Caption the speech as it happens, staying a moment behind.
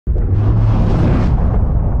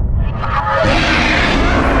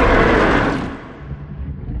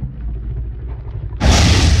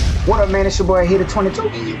man? It's your boy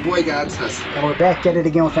Heater22. And your boy got Tussle. And we're back at it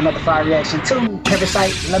again with another fire reaction to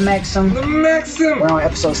Parasyte The Maxim. The Maxim! We're on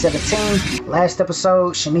episode 17. Last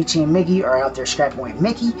episode, Shinichi and Mickey are out there scrapping with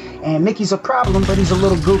Mickey. And Mickey's a problem, but he's a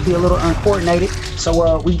little goofy, a little uncoordinated.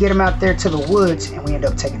 So we get him out there to the woods and we end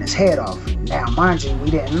up taking his head off. Now, mind you,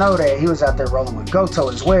 we didn't know that he was out there rolling with Goto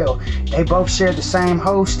as well. They both share the same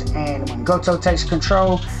host, and when Goto takes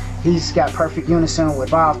control, he's got perfect unison with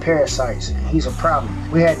evolved parasites, and he's a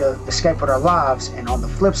problem. We had to escape with our lives, and on the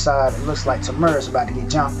flip side, it looks like Tamura's about to get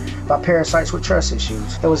jumped by parasites with trust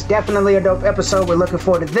issues. It was definitely a dope episode. We're looking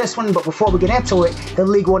forward to this one, but before we get into it, the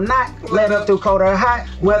league will not let up through cold or hot.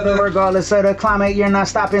 Weather, regardless of the climate, you're not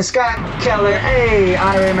stopping Scott Keller. Hey,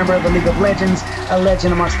 honorary member of the League of Legends, a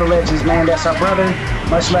legend amongst the legends, man. That's our brother.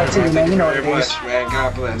 Much love to you, man. You know what it is. Man.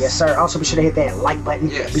 God bless. Yes, sir. Also, be sure to hit that like button.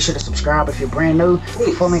 Yes. Be sure to subscribe if you're brand new.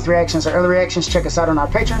 For full-length reactions or early reactions, check us out on our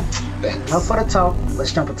Patreon. Enough for the talk.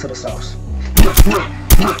 Let's jump into the sauce.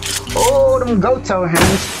 Oh, them Goto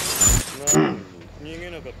hands.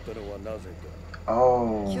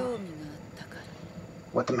 Oh.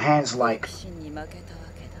 What them hands like?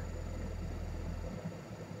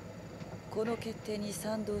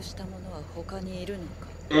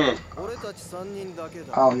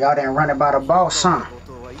 Oh, y'all didn't run it by the boss, huh?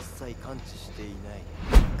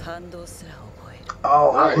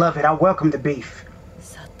 Oh, I love it. I welcome the beef.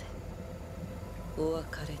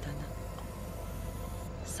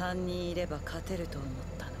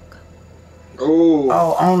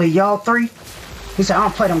 Oh, only y'all three? He said, I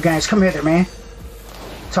don't play them games. Come here, man.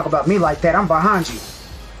 Talk about me like that. I'm behind you.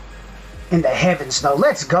 In the heavens, though.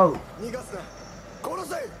 Let's go.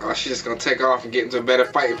 Oh, she's just gonna take off and get into a better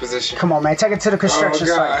fighting position. Come on, man. Take it to the construction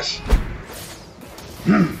site.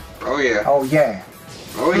 Oh, yeah. Oh, yeah.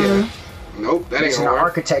 Oh, yeah. Nope, that ain't gonna work.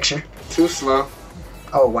 Architecture. Too slow.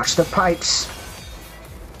 Oh, watch the pipes.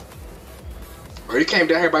 Oh, you came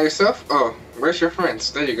down here by yourself? Oh, where's your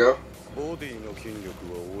friends? There you go.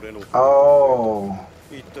 Oh.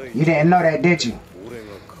 You didn't know that, did you?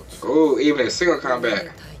 Oh, even in single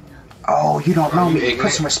combat. Oh, you don't know me.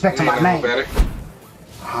 Put some respect on my name. Better.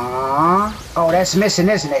 Huh? Oh, that's missing,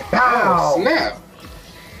 isn't it? Pow! Oh, snap.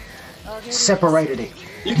 Separated it.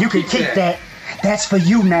 You can keep that. That's for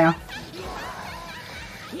you now.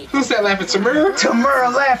 Who's that laughing? Tamura?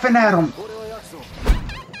 Tamura laughing at him.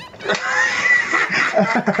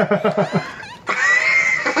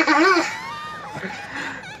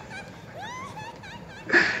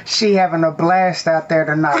 She having a blast out there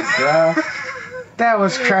tonight, bro. That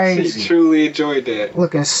was crazy. She truly enjoyed that.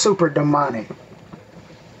 Looking super demonic.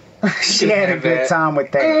 She had a good time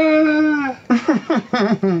with that.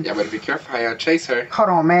 Y'all better be careful how y'all chase her. Hold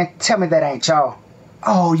on, man. Tell me that ain't y'all.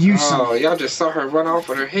 Oh, you some. Oh, y'all just saw her run off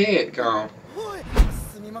with her head gone. Well,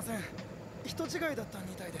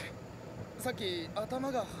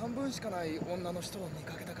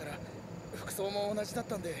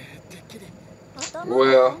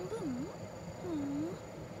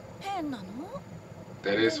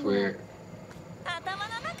 that is weird.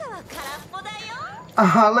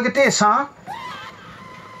 Look at this, huh?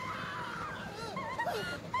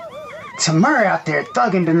 Tamura out there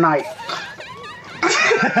thugging tonight.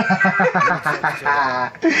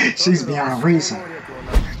 She's beyond reason.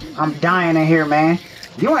 I'm dying in here, man.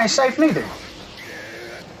 You ain't safe neither.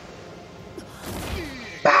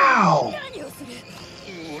 Bow!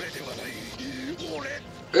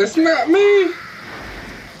 It's not me.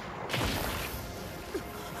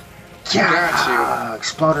 Yeah,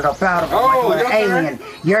 exploded up out of him like an alien.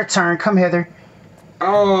 Your turn. Come hither.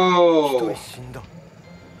 Oh.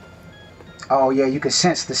 Oh yeah, you can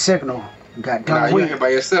sense the signal. You got done. Nah, you're here by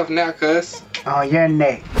yourself now, cuz. Oh, your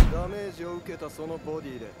neck.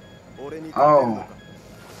 Oh.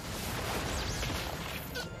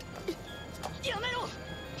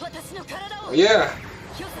 Yeah.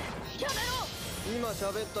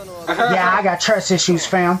 Yeah, I got trust issues,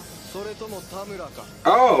 fam.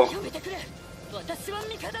 Oh.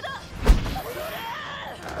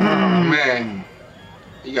 Oh, man.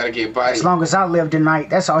 You gotta get body. As long as I live tonight,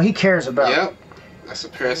 that's all he cares about. Yep. That's a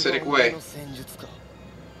parasitic way.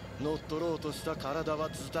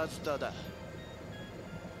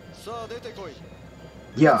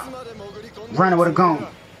 Yeah. Running with a gun.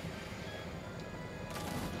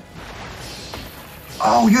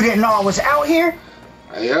 Oh, you didn't know I was out here?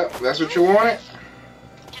 Yep, that's what you wanted?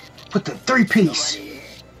 Put the three-piece.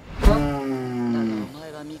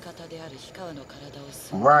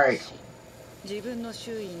 Right.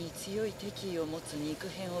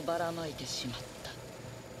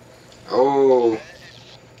 Oh.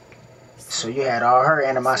 So you had all her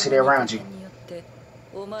animosity around you.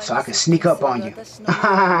 so I can sneak up on you.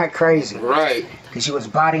 Crazy. Right. Because you was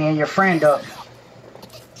bodying your friend up.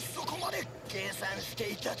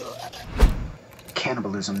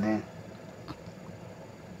 Cannibalism then.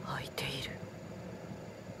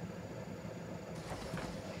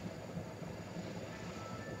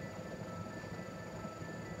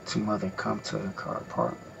 Two mother come to the car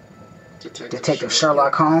park. Detective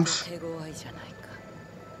Sherlock Holmes.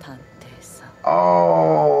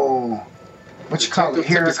 Oh, what you call it?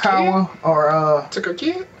 Hirakawa or took her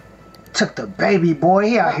kid? Took the baby boy.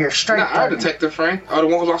 He out here straight. Not our detective friend. Oh, the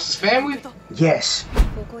one who lost his family? Yes.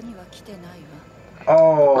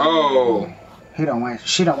 Oh. He don't went.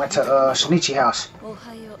 She don't went to Shinichi house.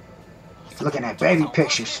 Looking at baby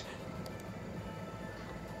pictures.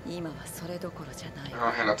 I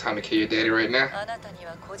don't have no time to kill your daddy right now.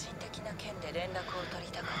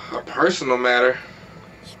 A personal matter.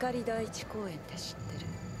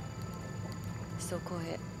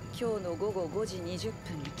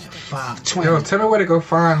 Yo, tell me where to go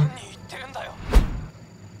find.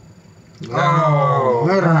 No,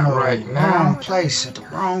 not right now. Wrong place at the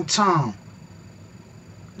wrong time.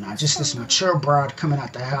 Nah, just this mature broad coming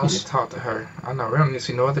out the house. You talk to her. I know. We don't need to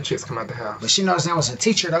see no other chicks come out the house. But she knows that was a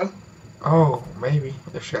teacher, though. Oh, maybe.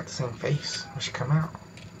 If she got the same face when she come out.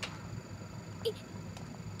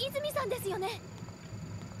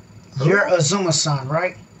 You're Azuma-san,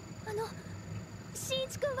 right?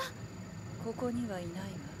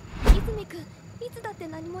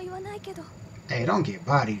 Hey, don't get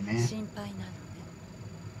bodied, man.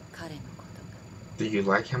 Do you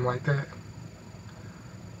like him like that?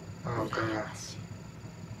 Oh, God.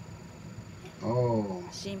 Oh.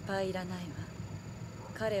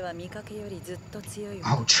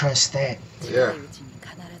 Oh, trust that. Yeah.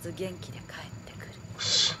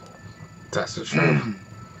 That's the truth.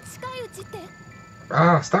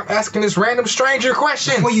 Stop asking this random stranger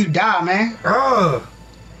questions. Before you die, man. Oh.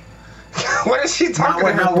 What is she talking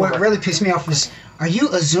about? What really pissed me off is, are you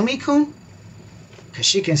Azumi-kun? Because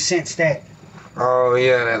she can sense that. Oh,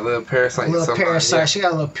 yeah, that little parasite. Little parasite. Yeah. She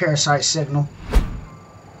got a little parasite signal.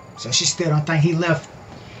 So she still don't think he left.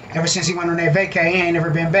 Ever since he went on that vacay, he ain't never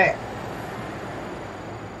been back.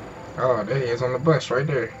 Oh, there he is on the bus right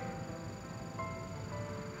there.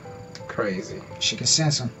 Crazy. She can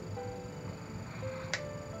sense him.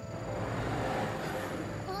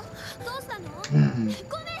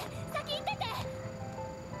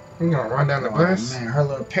 You gonna run down the bus? Man, her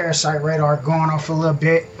little parasite radar going off a little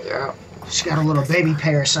bit. Yeah. She got a little baby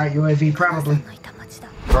parasite UAV probably.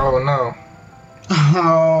 Oh no.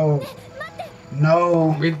 Oh.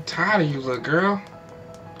 No. We're tired of you, little girl.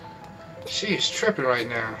 She is tripping right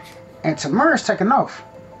now. And Tamura's taking off.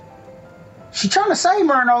 She trying to save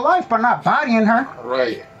her in her life by not bodying her.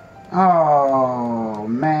 Right. Oh,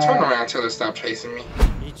 man. Turn around and tell her to stop chasing me.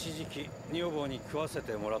 He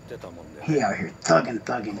out here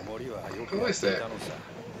thugging. Who is that?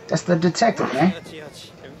 That's the detective, man.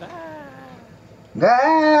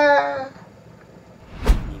 Ah.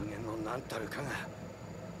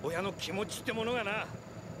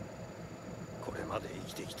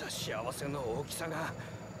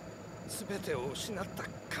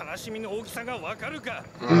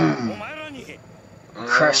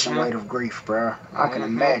 Crushing weight of grief, bro. I can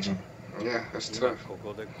imagine. Yeah, that's tough.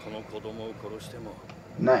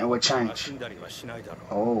 Nothing would change.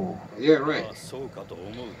 Oh. Yeah, right.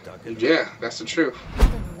 Yeah, that's the truth.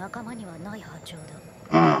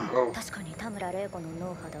 Oh.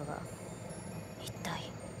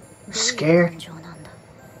 Scared?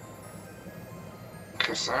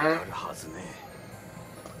 Concerned?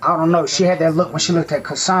 I don't know. She had that look when she looked at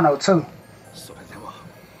Kasano, too.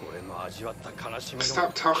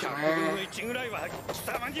 Stop talking, man.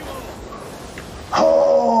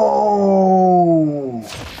 Oh!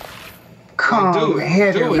 Come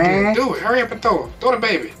hit her, man. Do it. Hurry up and throw it. Throw the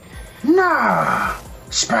baby. Nah!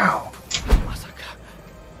 Sprout.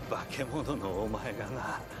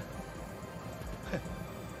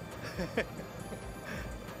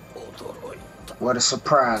 What a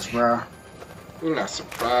surprise, bro. You're not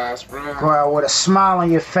surprised, bro. Go out with a smile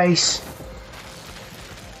on your face.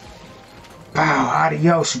 Bow,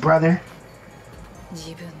 adios, brother.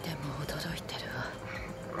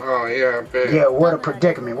 Oh, yeah, I bet. Yeah, what a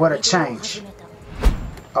predicament. What a change.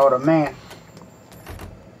 Oh, the man.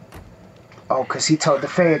 Oh, because he told the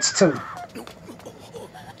feds, too.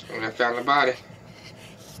 And I found the body.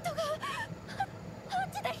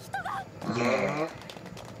 Yeah.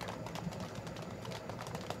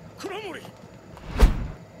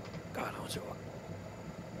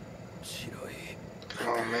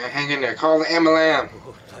 Oh, man, hang in there. Call the ambulance.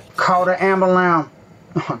 Call the ambulance.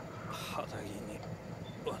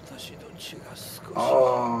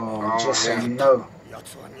 Oh, just so you know.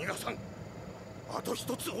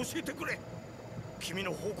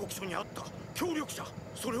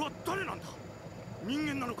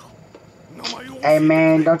 Hey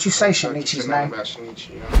man, don't you say Shinichi's name.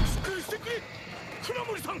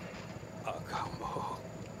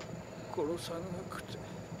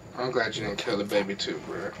 I'm glad you didn't kill the baby too,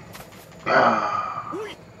 bro.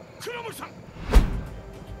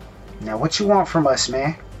 Now what you want from us,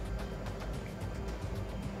 man?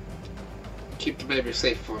 Keep the baby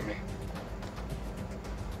safe for me.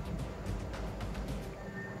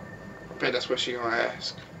 I bet that's what she gonna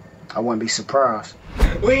ask. I wouldn't be surprised.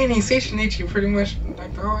 We ain't even see Shinichi pretty much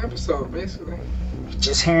like the whole episode, basically.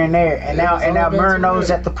 Just here and there. And now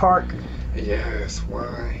Murano's at the park. Yes,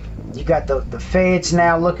 why? You got the feds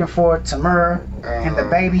now looking for Tamura and the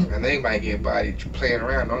baby. And they might get bodied playing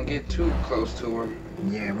around. Don't get too close to her.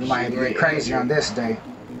 Yeah, we might get crazy on this day.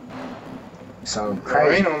 So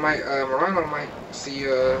crazy. Morano might see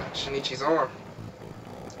Shinichi's arm.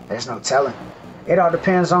 There's no telling. It all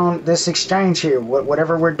depends on this exchange here.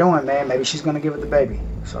 Whatever we're doing, man, maybe she's gonna give it the baby.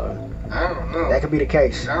 So I don't know. That could be the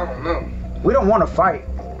case. I don't know. We don't want to fight.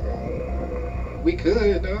 We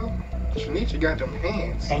could though. Shinichi got them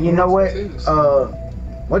hands. And you know what?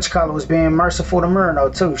 Whatchamacallit was being merciful to Murano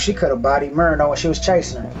too. She could have bodied Murano when she was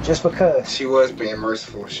chasing her, just because. She was being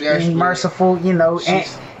merciful. She actually being merciful, you know, and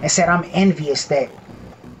said, "I'm envious that."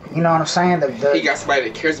 You know what I'm saying? He got somebody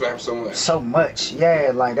that cares about him so much. So much,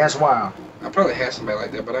 yeah. Like that's wild. I probably had somebody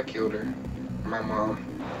like that, but I killed her. My mom.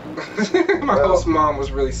 My host mom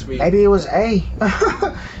was really sweet. Maybe it was A.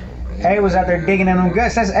 A was out there digging in them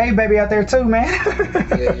guts. That's A baby out there too, man.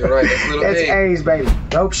 Yeah, you're right. That's little That's A's baby.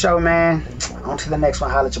 Dope show, man. On to the next one.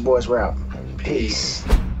 Holla at your boys. We're out. Peace.